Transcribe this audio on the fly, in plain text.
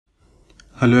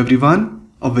Hello everyone,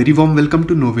 a very warm welcome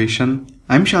to Novation.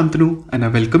 I'm Shantanu and I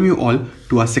welcome you all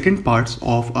to our second parts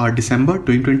of our December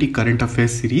 2020 current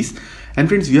affairs series. And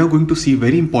friends, we are going to see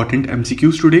very important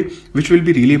MCQs today, which will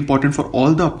be really important for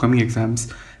all the upcoming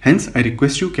exams. Hence, I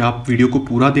request you कि आप video को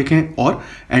पूरा देखें और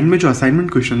and में जो assignment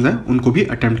questions हैं उनको भी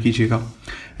अटेम्प्ट कीजिएगा.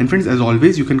 And friends, as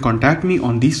always, you can contact me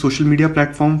on these social media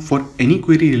platforms for any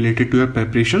query related to your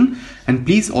preparation. And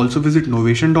please also visit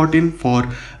novation.in for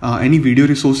any video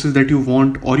resources that you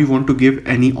want, or you want to give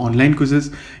any online quizzes.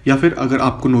 या फिर अगर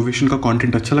आपको Novation का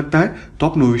content अच्छा लगता है तो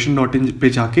आप novation.in पे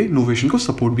जाके Novation को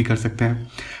support भी कर सकते हैं.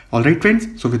 Alright friends,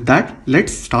 so with that,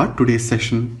 let's start today's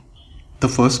session.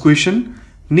 The first question.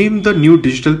 Name the new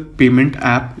digital payment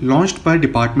app launched by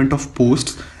Department of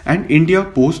Posts and India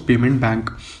Post Payment Bank.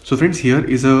 So friends, here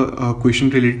is a question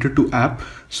related to app.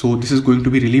 So this is going to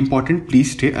be really important.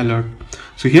 Please stay alert.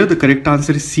 So here the correct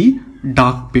answer is C,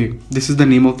 Dark Pay. This is the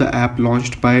name of the app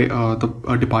launched by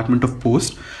the Department of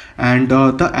Post. And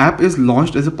the app is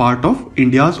launched as a part of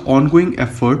India's ongoing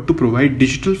effort to provide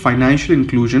digital financial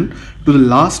inclusion to the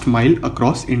last mile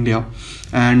across India.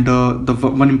 And the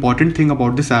one important thing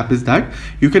about this app is that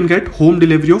you can get home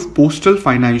delivery of postal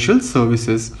financial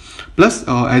services. Plus,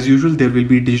 as usual, there will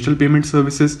be digital payment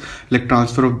services like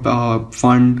transfer of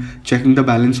fund, checking the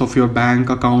balance of your bank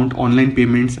account, online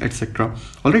payments, etc.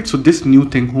 Alright, so this new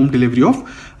thing, home delivery of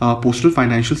postal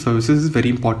financial services, is very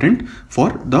important for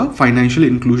the financial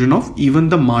inclusion of even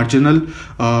the marginal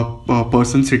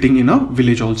person sitting in a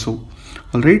village also.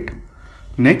 Alright,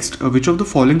 next, which of the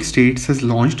following states has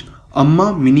launched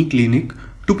Amma Mini Clinic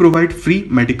to provide free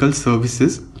medical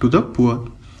services to the poor?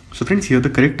 So friends, here the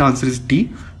correct answer is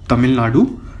D, Tamil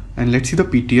Nadu. And let's see the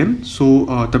PTN. So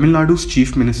Tamil Nadu's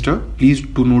Chief Minister, please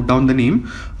do note down the name,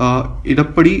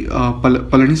 Idappadi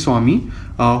Palaniswamy,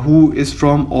 who is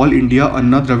from All India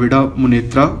Anna Dravida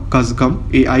Munnetra Kazhagam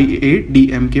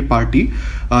AIADMK party.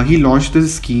 He launched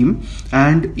this scheme,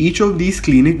 and each of these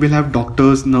clinics will have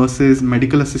doctors, nurses,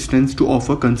 medical assistants to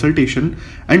offer consultation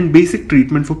and basic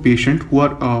treatment for patients who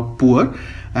are poor.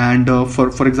 And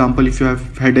for example, if you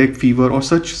have headache, fever or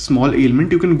such small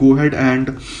ailment, you can go ahead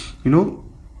and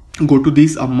go to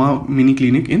these Amma Mini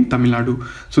Clinic in Tamil Nadu.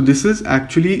 So this is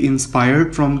actually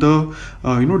inspired from the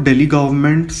Delhi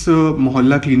government's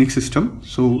Mohalla clinic system.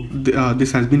 So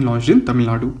this has been launched in Tamil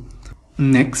Nadu.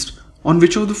 Next, on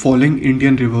which of the following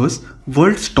Indian rivers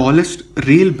world's tallest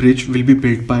rail bridge will be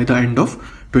built by the end of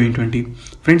 2020?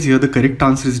 Friends, here the correct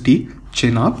answer is D,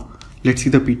 Chenab. Let's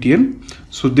see the PTN.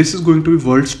 So this is going to be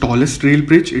world's tallest rail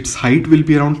bridge. Its height will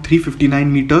be around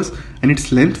 359 meters and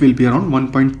its length will be around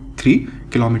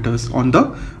 1.3 kilometers on the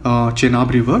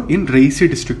Chenab River in Raisi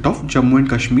district of Jammu and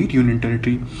Kashmir Union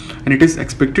Territory. And it is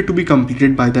expected to be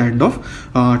completed by the end of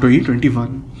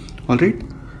 2021. Alright.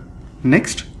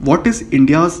 Next, what is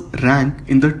India's rank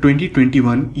in the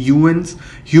 2021 UN's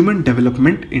Human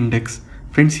Development Index?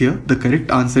 Friends, here the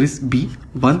correct answer is B,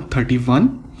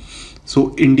 131.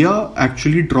 So India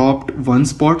actually dropped one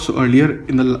spot. So earlier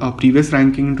in the previous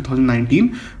ranking in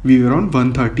 2019, we were on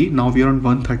 130. Now we are on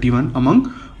 131 among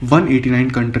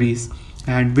 189 countries.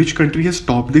 And which country has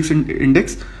topped this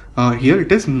index? Here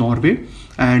it is Norway.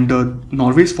 And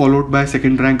Norway is followed by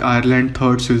second rank Ireland,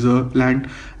 third Switzerland,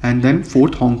 and then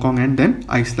fourth Hong Kong, and then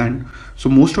Iceland. So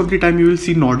most of the time you will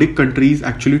see Nordic countries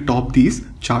actually top these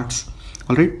charts.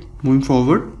 Alright, moving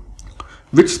forward.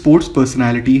 Which sports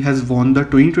personality has won the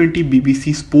 2020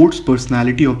 BBC Sports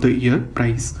Personality of the Year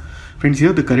prize? Friends,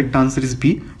 here the correct answer is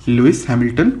B, Lewis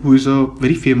Hamilton, who is a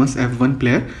very famous F1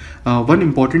 player. One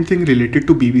important thing related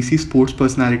to BBC Sports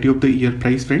Personality of the Year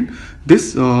prize, friend,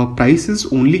 this prize is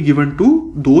only given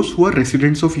to those who are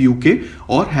residents of UK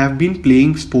or have been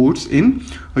playing sports in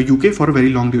UK for a very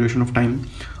long duration of time.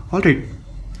 Alright,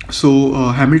 so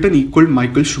Hamilton equaled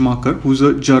Michael Schumacher, who is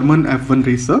a German F1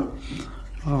 racer.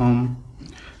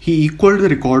 He equaled the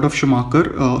record of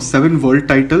Schumacher 7 world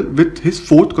title with his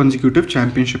 4th consecutive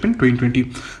championship in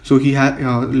 2020. So he had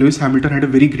Lewis Hamilton had a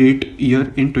very great year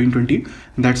in 2020,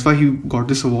 and that's why he got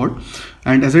this award.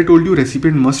 And as I told you,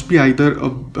 recipient must be either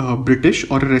a British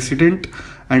or a resident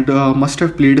and must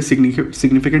have played a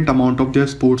significant amount of their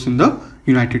sports in the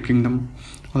United Kingdom.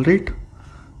 Alright,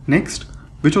 next.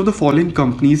 Which of the following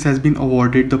companies has been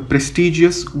awarded the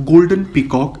prestigious Golden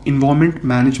Peacock Environment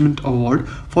Management Award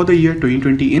for the year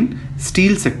 2020 in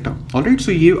steel sector? Alright,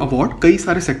 so ये award कई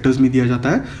सारे sectors में दिया जाता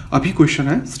है. अभी question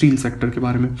है steel sector के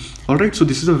बारे में. Alright, so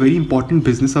this is a very important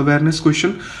business awareness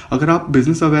question. अगर आप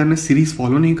business awareness series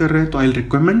follow नहीं कर रहे हैं तो I'll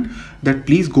recommend that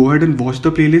please go ahead and watch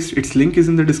the playlist. Its link is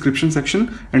in the description section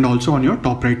and also on your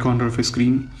top right corner of your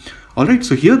screen. Alright,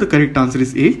 so here the correct answer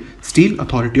is A, Steel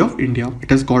Authority of India. It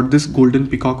has got this Golden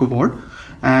Peacock Award.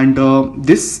 and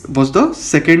this was the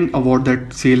second award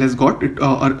that SAIL has got.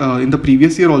 In the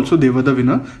previous year also they were the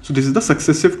winner, so this is the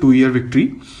successive 2-year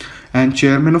victory. And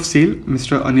chairman of SAIL,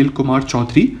 Mr. Anil Kumar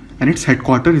Chaudhary, and its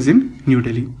headquarters is in New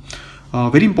Delhi.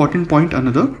 Very important point,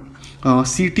 another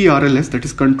CTRLS, that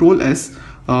is Control S,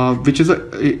 which is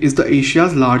the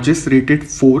Asia's largest rated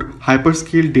 4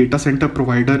 hyperscale data center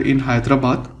provider in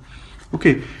Hyderabad.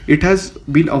 Okay, it has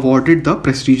been awarded the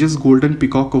prestigious Golden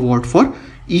Peacock Award for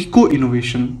Eco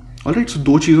Innovation. Alright, so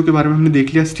दो चीज़ों के बारे में हमने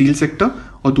देख लिया, steel sector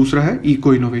और दूसरा है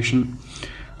इको इनोवेशन.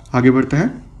 आगे बढ़ते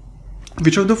हैं.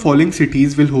 Which of the following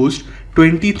cities will host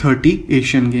 2030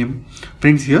 Asian Game?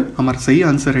 Friends, here हमारा सही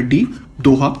आंसर है D,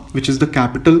 Doha, which is the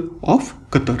capital of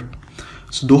Qatar.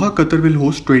 So Doha Qatar will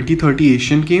host 2030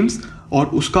 Asian Games, और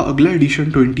उसका अगला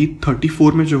एडिशन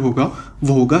 2034 में जो होगा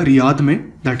वो होगा रियाद में,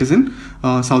 that is in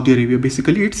Saudi Arabia,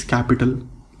 basically it's capital.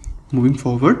 Moving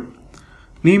forward.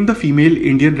 Name the female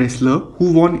Indian wrestler who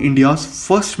won India's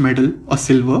first medal, a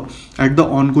silver, at the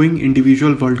ongoing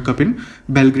Individual World Cup in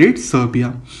Belgrade,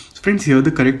 Serbia. So friends, here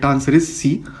the correct answer is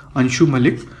C, Anshu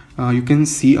Malik. You can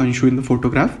see Anshu in the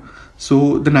photograph.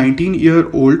 So the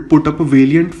 19-year-old put up a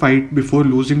valiant fight before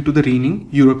losing to the reigning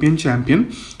European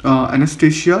champion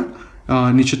Anastasia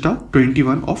Nichita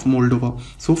 21 of Moldova.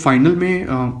 So final में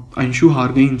अंशु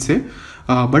हार गई इनसे,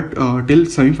 but till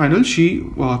semi-final she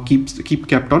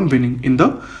kept on winning in the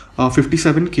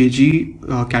 57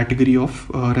 kg category of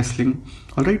wrestling.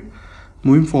 All right,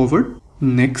 moving forward.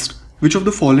 Next, which of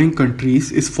the following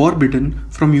countries is forbidden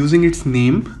from using its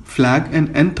name, flag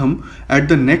and anthem at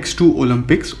the next 2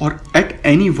 Olympics or at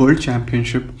any World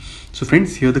Championship? So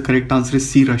friends, here the correct answer is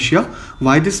C, Russia.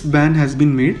 Why this ban has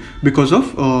been made? Because of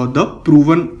the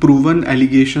proven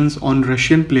allegations on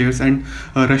Russian players and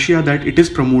Russia that it is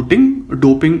promoting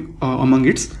doping among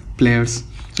its players.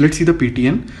 So let's see the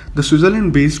PTN. The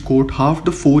Switzerland-based court halved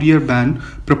the 4-year ban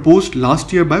proposed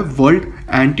last year by World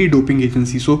Anti-Doping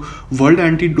Agency. So World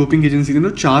Anti-Doping Agency ने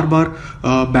 4 बार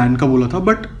ban का बोला था,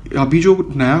 but अभी जो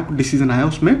नया decision आया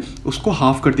उसमें उसको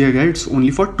हाफ कर दिया गया. It's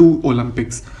only for 2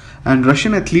 Olympics. And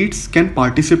Russian athletes can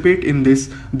participate in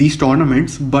these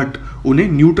tournaments, but उन्हें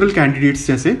न्यूट्रल कैंडिडेट्स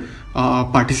जैसे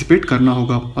पार्टिसिपेट करना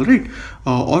होगा. ऑलराइट,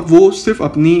 और वो सिर्फ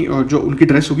अपनी जो उनकी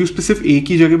ड्रेस होगी उस पर सिर्फ एक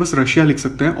ही जगह बस रशिया लिख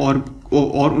सकते हैं,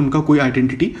 और उनका कोई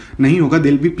आइडेंटिटी नहीं होगा. They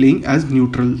will be playing as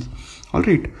neutral.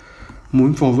 Alright,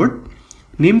 moving forward.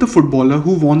 Name the footballer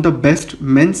who won the Best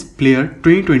Men's Player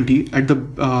 2020 at the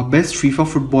Best FIFA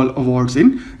Football Awards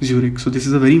in Zurich. So this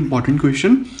is a very important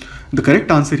question. The correct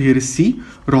answer here is C,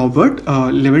 Robert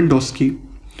Lewandowski.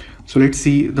 So let's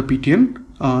see the PTN.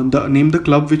 Name the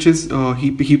club which is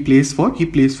he plays for. He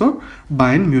plays for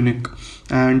Bayern Munich,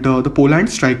 and the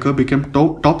Poland striker became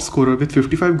top scorer with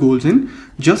 55 goals in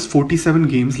just 47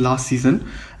 games last season,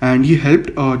 and he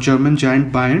helped German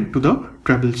giant Bayern to the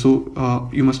treble. So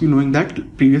you must be knowing that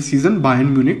previous season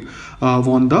Bayern Munich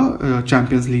won the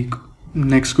Champions League.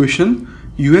 Next question.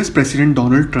 US President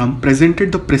Donald Trump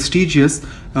presented the prestigious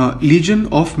Legion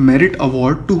of Merit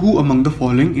Award to who among the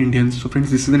following Indians? So friends,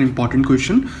 this is an important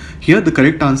question. Here the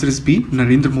correct answer is B,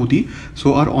 Narendra Modi.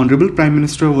 So our Honorable Prime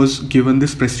Minister was given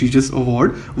this prestigious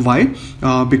award. Why?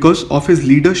 Because of his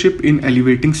leadership in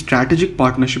elevating strategic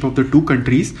partnership of the two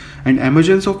countries and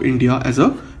emergence of India as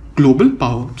a global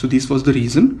power. So this was the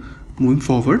reason. Moving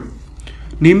forward.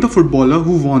 Name the footballer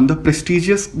who won the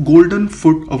prestigious Golden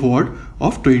Foot Award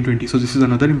of 2020. So this is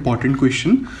another important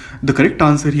question. The correct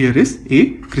answer here is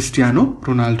A, Cristiano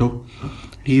Ronaldo.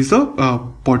 He is a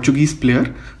Portuguese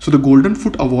player. So the Golden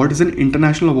Foot Award is an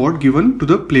international award given to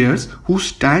the players who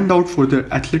stand out for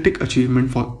their athletic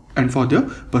achievement and for their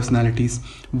personalities.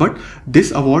 But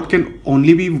this award can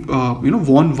only be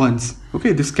won once.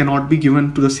 Okay, this cannot be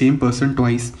given to the same person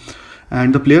twice.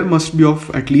 And the player must be of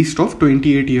at least of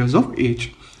 28 years of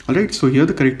age. Alright, so here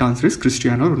the correct answer is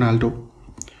Cristiano Ronaldo.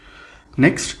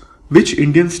 Next, which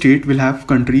Indian state will have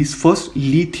country's first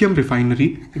lithium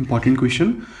refinery? Important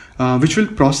question. Which will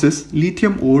process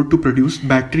lithium ore to produce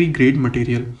battery grade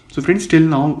material. So friends, till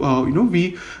now,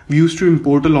 we used to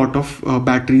import a lot of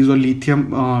batteries or lithium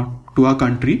to our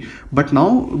country, but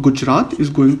now Gujarat is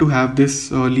going to have this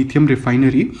lithium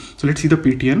refinery. So let's see the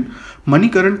PTN.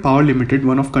 Manikaran Power Limited,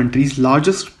 one of country's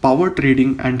largest power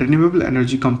trading and renewable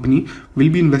energy company, will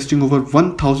be investing over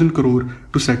 1,000 crore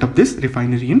to set up this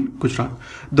refinery in Gujarat.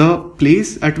 The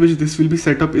place at which this will be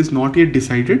set up is not yet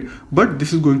decided, but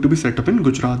this is going to be set up in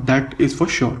Gujarat, that is for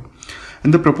sure.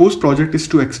 And the proposed project is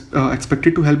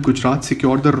expected to help Gujarat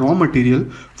secure the raw material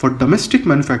for domestic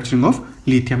manufacturing of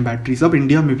lithium batteries. अब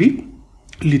India में भी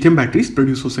lithium batteries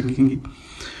produce हो सकेंगी.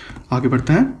 आगे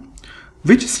बढ़ते हैं.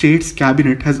 Which state's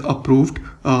cabinet has approved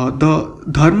the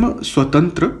Dharma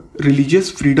Swatantra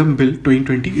Religious Freedom Bill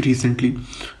 2020 recently?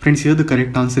 Friends, here the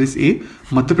correct answer is A.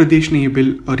 Madhya Pradesh ने ये बिल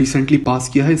recently पास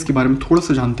किया है. इसके बारे में थोड़ा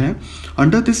सा जानते हैं.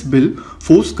 Under this bill,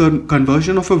 forced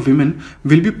conversion of a woman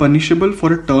will be punishable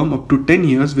for a term up to 10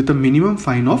 years with a minimum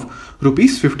fine of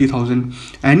rupees 50,000.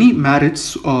 Any marriage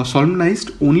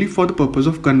solemnized only for the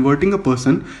purpose of converting a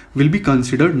person will be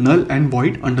considered null and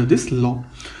void under this law.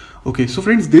 Okay, so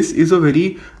friends, this is a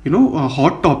very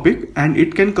hot topic and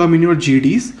it can come in your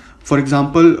GDs. For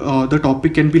example, the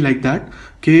topic can be like that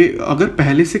कि अगर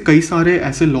पहले से कई सारे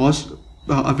ऐसे laws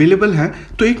available हैं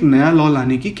तो एक नया लॉ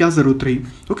लाने की क्या ज़रूरत रही.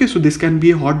 Okay, so this can be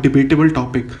A hot debatable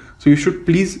topic, so you should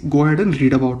please go ahead and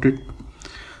read about it.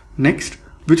 Next,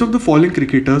 which of the following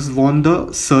cricketers won the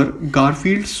Sir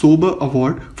Garfield Sober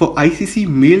Award for ICC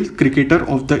Male Cricketer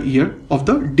of the Year of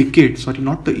the Decade? Sorry,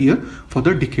 not the year, for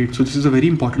the decade. So this is a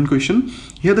very important question.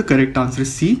 Here the correct answer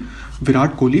is C.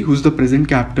 Virat Kohli, who is the present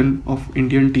captain of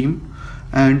Indian team.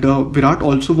 And Virat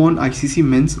also won ICC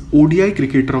Men's ODI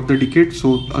Cricketer of the Decade.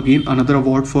 So again, another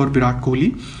award for Virat Kohli.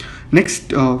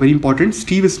 Next, very important,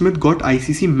 Steve Smith got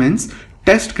ICC Men's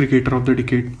Test Cricketer of the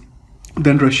Decade.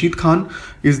 Then Rashid Khan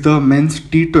is the men's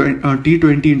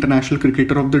T20 international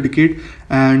cricketer of the decade,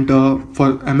 and for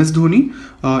MS Dhoni,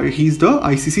 he's the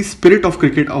ICC Spirit of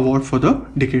Cricket award for the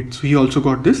decade. So he also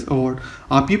got this award.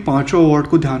 आप ये पांचों award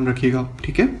को ध्यान रखिएगा,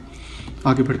 ठीक है?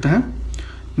 आगे बढ़ते हैं.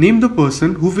 Name the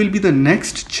person who will be the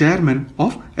next chairman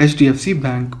of HDFC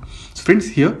Bank. So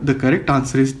friends, here the correct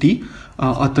answer is D.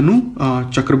 Atanu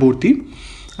Chakraborty.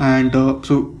 And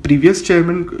so previous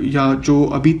chairman या जो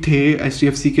अभी थे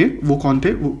HDFC के, वो कौन थे?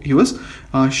 He was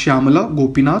Shyamala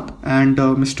Gopinath, and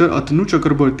mister Atanu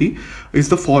Chakraborty is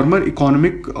the former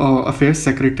economic affairs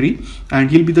secretary and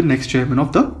he will be the next chairman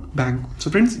of the bank. So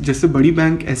friends, जैसे बड़ी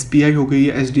बैंक SBI हो गई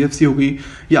या HDFC हो गई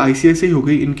या ICICI हो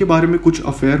गई, इनके बारे में कुछ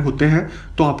अफेयर होते हैं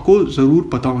तो आपको ज़रूर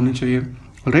पता होने चाहिए.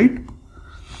 Right.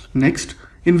 Next,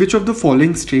 in which of the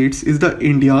following states is the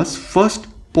India's first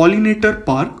pollinator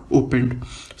park opened?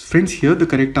 Friends, here the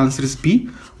correct answer is B.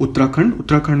 Uttarakhand.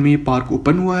 Uttarakhand में ये पार्क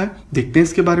ओपन हुआ है. देखते हैं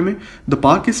इसके बारे में. The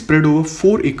park is spread over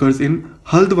 4 acres in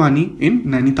Haldwani in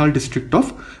Nainital district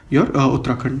of your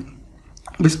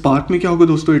Uttarakhand. इस पार्क में क्या होगा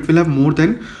दोस्तों? It will have more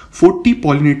than 40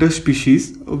 pollinator species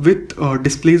with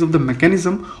displays of the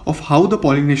mechanism of how the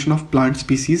pollination of plant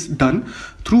species done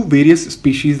through various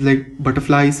species like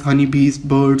butterflies, honeybees,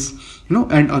 birds,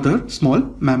 and other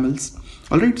small mammals.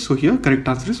 Alright, so here correct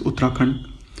answer is Uttarakhand.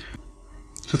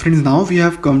 So friends, now we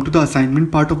have come to the assignment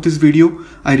part of this video.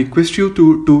 I request you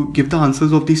to give the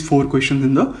answers of these 4 questions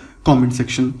in the comment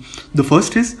section. The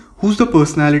first is, who's the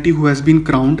personality who has been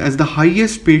crowned as the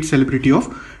highest paid celebrity of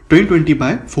 2020 by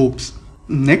Forbes?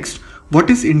 Next,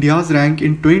 what is India's rank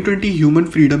in 2020 Human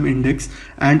Freedom Index?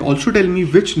 And also tell me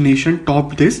which nation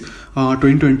topped this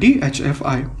 2020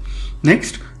 HFI.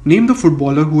 Next, name the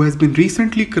footballer who has been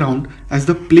recently crowned as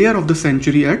the Player of the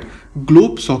Century at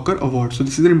Globe Soccer Awards. So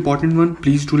this is an important one.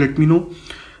 Please do let me know.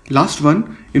 Last one,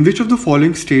 in which of the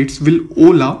following states will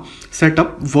Ola set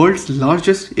up world's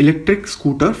largest electric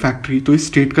scooter factory? तो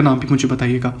इस state का नाम भी मुझे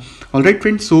बताइएगा. Alright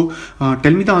friends, so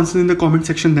tell me the answers in the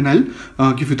comment section, then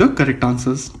I'll give you the correct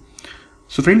answers.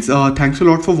 So friends, thanks a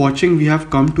lot for watching. We have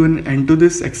come to an end to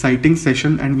this exciting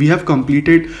session and we have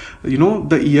completed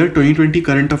the year 2020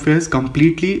 current affairs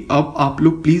completely. अब आप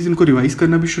लोग please इनको revise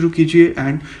करना भी शुरू कीजिए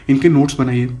and इनके notes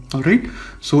बनाइए. Alright,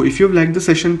 so if you have like the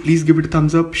session, please give it a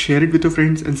thumbs up, share it with your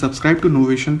friends and subscribe to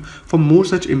novation for more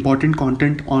such important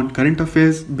content on current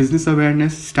affairs, business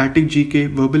awareness, static GK,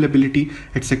 verbal ability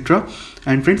etcetera.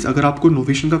 And friends, अगर आपको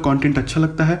novation का content अच्छा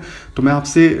लगता है तो मैं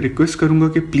आपसे request करूंगा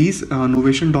कि प्लीज़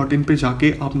novation.in पे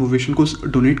जाके आप नोवेशन को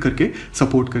डोनेट करके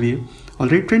सपोर्ट करिए.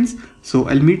 Alright friends, so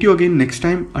I'll meet you again next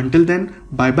time. Until then,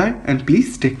 bye bye and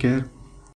please take care.